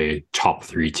you are a top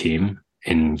 3 team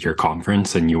in your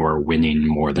conference and you are winning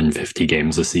more than 50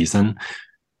 games a season,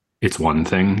 it's one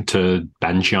thing to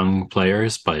bench young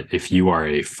players, but if you are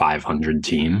a 500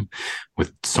 team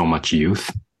with so much youth,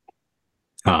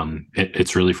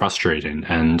 it's really frustrating.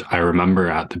 And I remember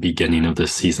at the beginning of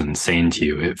this season saying to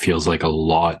you, it feels like a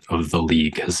lot of the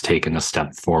league has taken a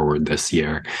step forward this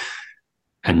year,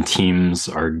 and teams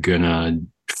are gonna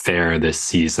fare this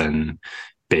season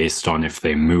based on if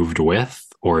they moved with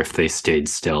or if they stayed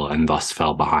still and thus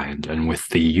fell behind. And with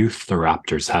the youth the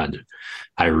Raptors had,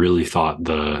 I really thought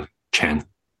the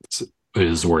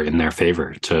chances were in their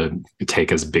favor to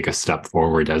take as big a step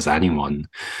forward as anyone.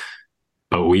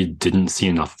 But we didn't see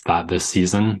enough of that this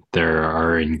season. There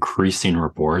are increasing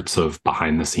reports of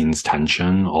behind the scenes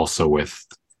tension, also with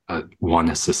one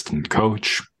assistant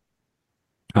coach.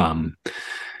 What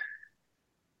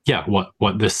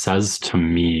this says to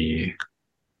me,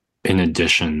 in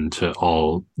addition to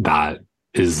all that,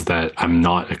 is that I'm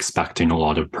not expecting a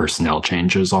lot of personnel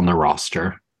changes on the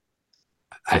roster.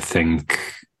 I think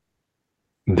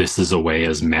this is a way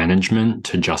as management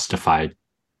to justify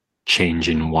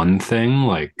changing one thing,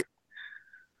 like,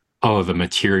 oh, the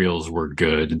materials were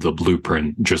good, the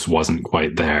blueprint just wasn't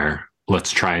quite there.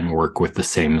 Let's try and work with the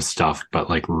same stuff, but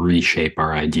like reshape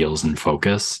our ideals and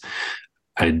focus.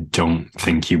 I don't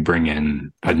think you bring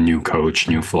in a new coach,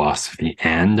 new philosophy,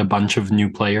 and a bunch of new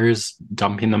players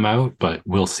dumping them out, but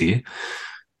we'll see.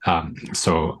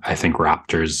 So I think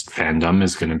Raptors fandom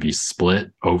is going to be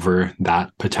split over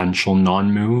that potential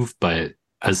non-move. But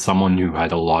as someone who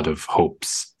had a lot of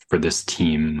hopes for this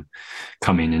team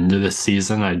coming into this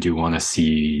season, I do want to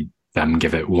see them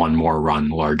give it one more run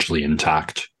largely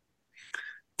intact.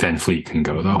 VanVleet can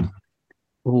go, though.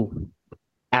 Ooh,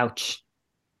 ouch.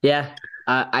 Yeah,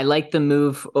 I like the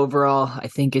move overall. I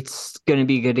think it's going to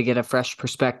be good to get a fresh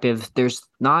perspective. There's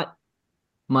not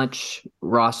much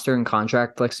roster and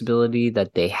contract flexibility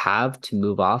that they have to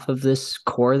move off of this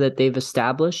core that they've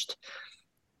established,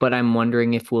 but I'm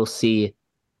wondering if we'll see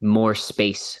more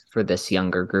space for this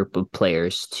younger group of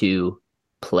players to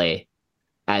play,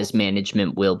 as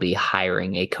management will be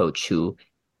hiring a coach who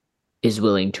is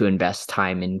willing to invest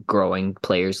time in growing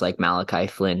players like Malachi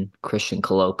Flynn, Christian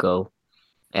Koloko,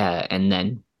 and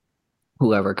then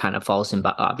whoever kind of falls in,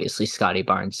 obviously Scotty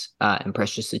Barnes and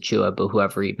Precious Achiuwa, but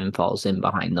whoever even falls in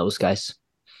behind those guys.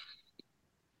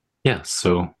 Yeah,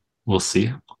 so we'll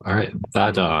see. All right,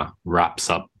 that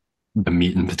wraps up the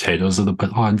meat and potatoes of the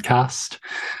podcast.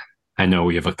 I know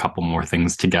we have a couple more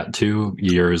things to get to.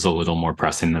 Yours a little more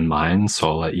pressing than mine, so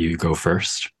I'll let you go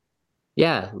first.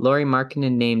 Yeah, Lauri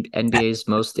Markkanen named NBA's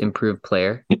most improved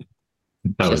player.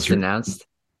 Just announced.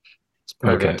 It's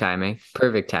perfect timing.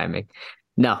 Perfect timing.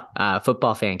 No,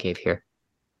 football fan cave here.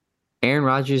 Aaron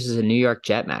Rodgers is a New York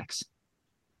Jet Max.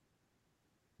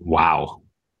 Wow.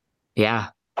 Yeah.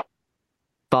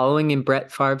 Following in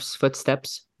Brett Favre's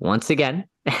footsteps once again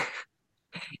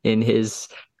in his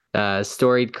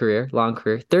storied career, long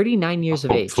career, 39 years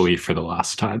of age. Hopefully for the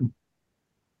last time.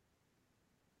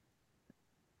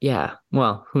 Yeah,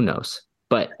 well, who knows?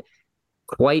 But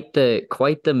quite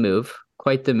the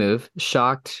move.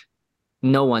 Shocked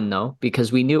no one though,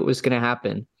 because we knew it was going to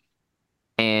happen.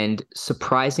 And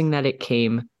surprising that it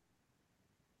came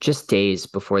just days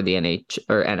before the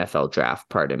NFL draft,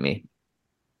 pardon me.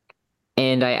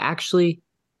 And I actually,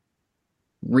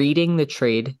 reading the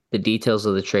trade, the details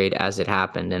of the trade as it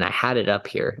happened, and I had it up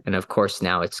here, and of course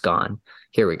now it's gone.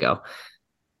 Here we go.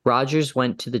 Rodgers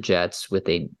went to the Jets with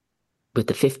the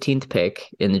 15th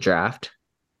pick in the draft,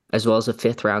 as well as a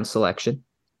 5th round selection.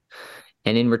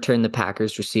 And in return, the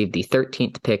Packers received the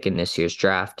 13th pick in this year's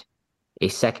draft, a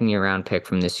second-year round pick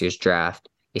from this year's draft,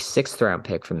 a 6th round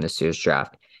pick from this year's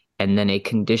draft, and then a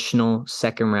conditional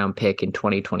second-round pick in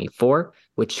 2024,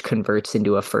 which converts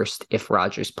into a first if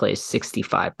Rodgers plays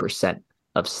 65%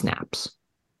 of snaps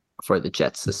for the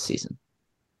Jets this season.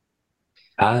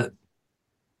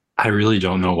 I really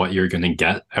don't know what you're going to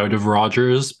get out of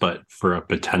Rodgers, but for a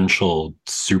potential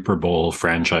Super Bowl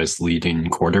franchise-leading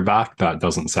quarterback, that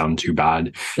doesn't sound too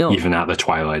bad, even at the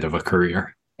twilight of a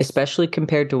career. Especially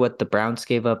compared to what the Browns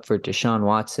gave up for Deshaun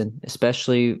Watson,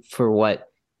 especially for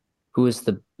who was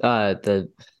oh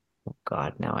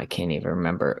God, now I can't even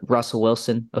remember. Russell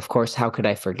Wilson, of course. How could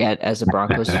I forget as a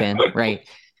Broncos fan, right?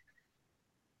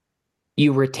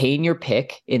 You retain your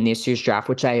pick in this year's draft,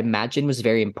 which I imagine was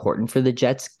very important for the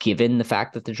Jets, given the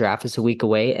fact that the draft is a week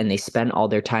away and they spent all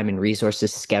their time and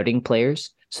resources scouting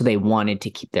players. So they wanted to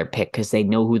keep their pick because they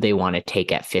know who they want to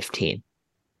take at 15.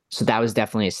 So that was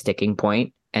definitely a sticking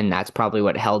point. And that's probably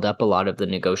what held up a lot of the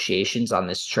negotiations on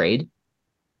this trade.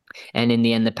 And in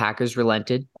the end, the Packers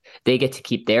relented. They get to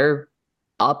keep their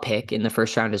pick in the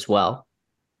first round as well.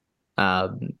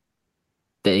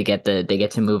 They get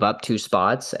to move up 2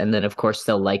 spots, and then of course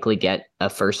they'll likely get a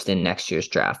first in next year's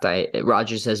draft.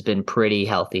 Rodgers has been pretty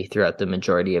healthy throughout the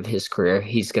majority of his career.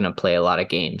 He's going to play a lot of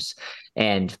games,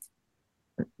 and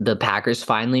the Packers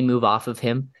finally move off of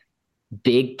him.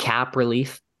 Big cap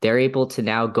relief. They're able to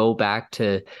now go back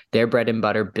to their bread and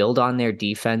butter, build on their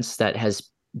defense that has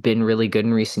been really good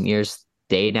in recent years.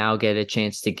 they now get a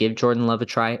chance to give Jordan Love a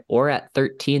try, or at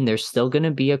 13, there's still going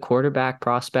to be a quarterback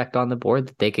prospect on the board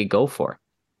that they could go for.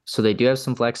 So they do have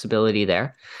some flexibility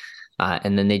there.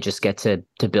 And then they just get to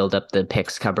build up the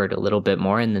picks cupboard a little bit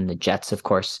more. And then the Jets, of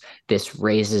course, this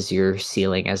raises your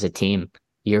ceiling as a team.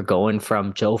 You're going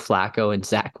from Joe Flacco and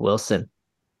Zach Wilson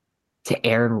to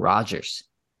Aaron Rodgers,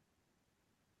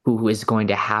 who is going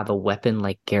to have a weapon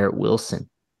like Garrett Wilson,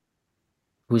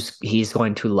 he's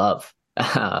going to love.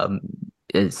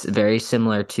 It's very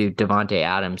similar to Davante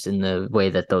Adams in the way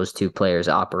that those two players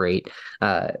operate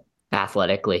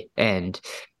athletically. And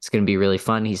it's going to be really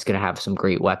fun. He's going to have some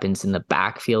great weapons in the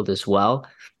backfield as well,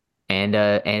 and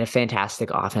a fantastic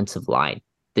offensive line.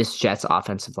 This Jets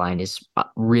offensive line is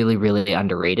really, really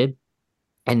underrated.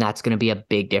 And that's going to be a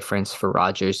big difference for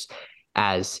Rodgers,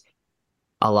 as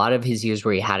a lot of his years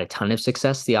where he had a ton of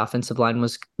success, the offensive line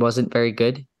wasn't very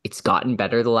good. It's gotten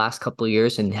better the last couple of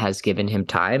years and has given him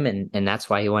time. And that's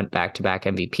why he went back-to-back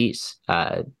MVPs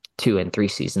 2 and 3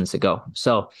 seasons ago.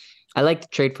 So I like to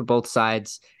trade for both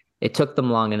sides. It took them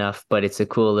long enough, but it's a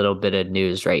cool little bit of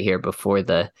news right here before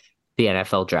the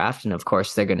NFL draft. And of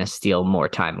course, they're going to steal more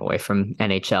time away from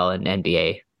NHL and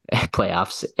NBA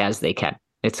playoffs as they can.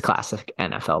 It's a classic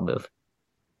NFL move.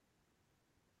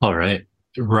 All right.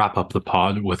 Wrap up the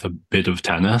pod with a bit of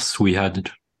tennis. We had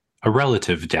a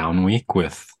relative down week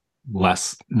with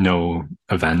no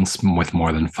events with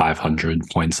more than 500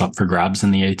 points up for grabs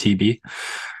in the ATP.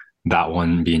 That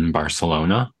one being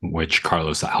Barcelona, which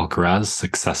Carlos Alcaraz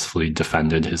successfully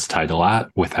defended his title at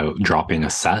without dropping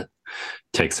a set.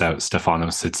 Takes out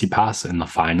Stefanos Tsitsipas in the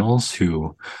finals,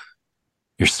 who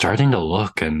you're starting to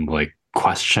look and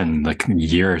question the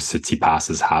year Tsitsipas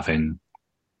is having,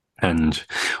 and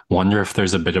wonder if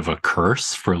there's a bit of a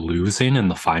curse for losing in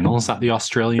the finals at the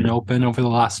Australian Open over the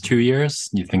last 2 years.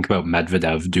 You think about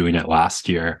Medvedev doing it last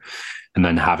year and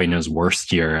then having his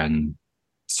worst year, and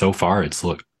so far it's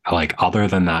looked like, other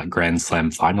than that Grand Slam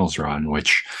finals run,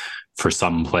 which for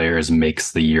some players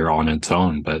makes the year on its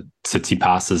own, but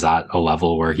Tsitsipas is at a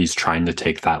level where he's trying to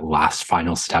take that last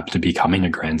final step to becoming a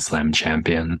Grand Slam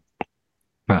champion.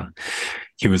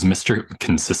 He was Mr.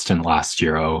 Consistent last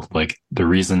year. The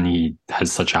reason he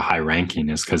has such a high ranking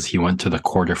is because he went to the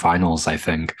quarterfinals, I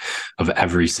think, of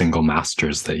every single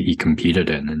Masters that he competed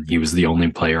in. And he was the only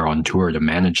player on tour to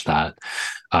manage that,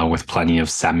 with plenty of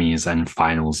semis and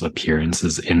finals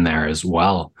appearances in there as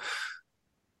well.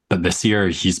 But this year,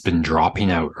 he's been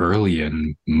dropping out early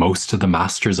in most of the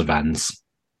Masters events.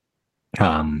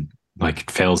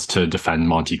 Fails to defend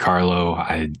Monte Carlo.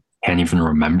 I can't even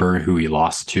remember who he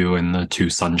lost to in the 2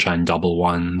 Sunshine double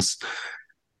ones.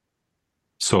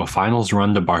 So a finals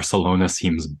run to Barcelona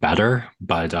seems better,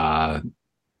 but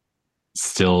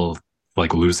still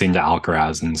losing to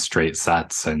Alcaraz in straight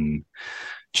sets, and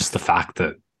just the fact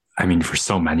that, for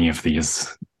so many of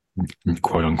these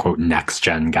quote unquote next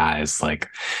gen guys,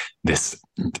 this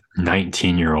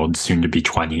 19-year-old soon to be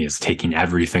 20 is taking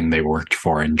everything they worked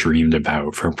for and dreamed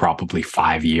about for probably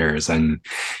 5 years, and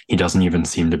he doesn't even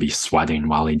seem to be sweating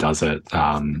while he does it.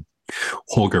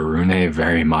 Holger Rune,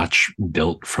 very much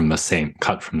cut from the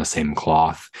same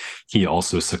cloth. He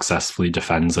also successfully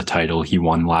defends a title he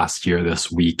won last year this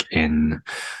week in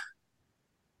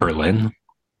Berlin.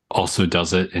 Also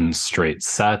does it in straight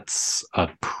sets, a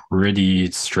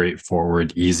pretty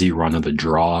straightforward, easy run of the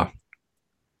draw.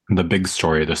 The big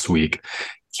story this week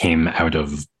came out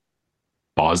of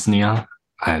Bosnia.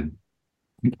 I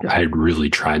really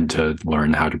tried to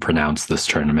learn how to pronounce this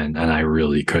tournament, and I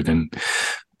really couldn't.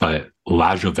 But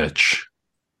Lajovic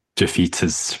defeats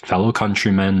his fellow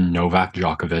countryman Novak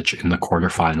Djokovic in the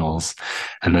quarterfinals,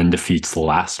 and then defeats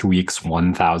last week's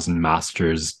 1000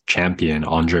 Masters champion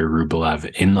Andrei Rublev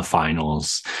in the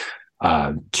finals.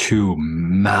 2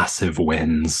 massive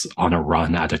wins on a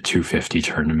run at a 250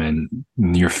 tournament.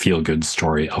 Your feel-good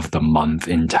story of the month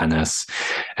in tennis,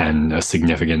 and a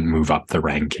significant move up the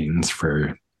rankings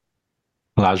for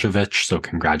Lajovic. So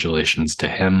congratulations to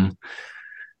him.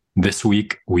 This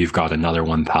week, we've got another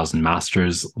 1000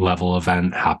 Masters level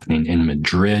event happening in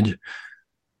Madrid,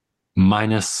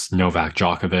 minus Novak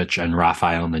Djokovic and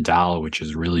Rafael Nadal, which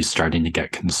is really starting to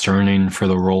get concerning for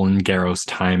the Roland Garros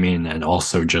timing. And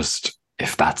also just,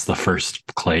 if that's the first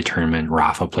clay tournament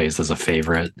Rafa plays as a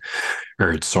favorite,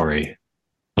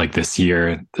 this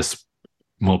year, this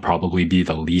will probably be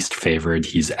the least favored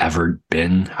he's ever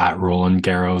been at Roland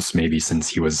Garros, maybe since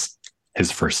he was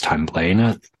his first time playing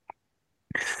it.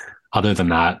 Other than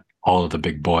that, all of the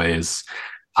big boys,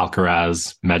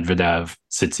 Alcaraz, Medvedev,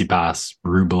 Tsitsipas,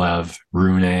 Rublev,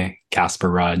 Rune, Casper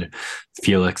Ruud.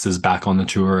 Felix is back on the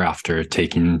tour after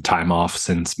taking time off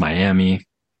since Miami.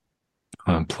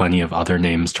 Plenty of other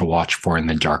names to watch for in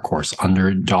the dark horse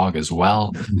underdog as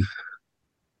well.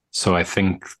 So I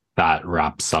think that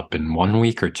wraps up in 1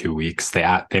 week or 2 weeks.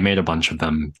 They made a bunch of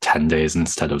them 10 days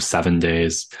instead of 7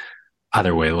 days.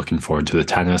 Either way, looking forward to the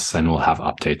tennis, and we'll have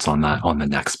updates on that on the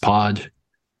next pod.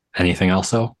 Anything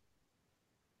else, though?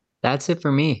 That's it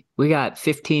for me. We got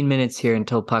 15 minutes here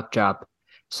until puck drop.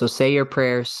 So say your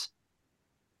prayers.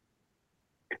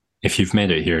 If you've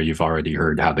made it here, you've already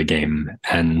heard how the game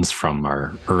ends from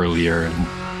our earlier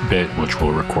bit, which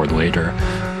we'll record later.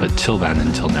 But till then,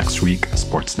 until next week,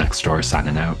 Sports Next Door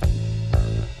signing out. You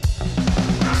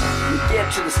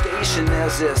get to the station,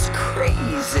 there's this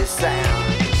crazy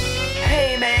sound.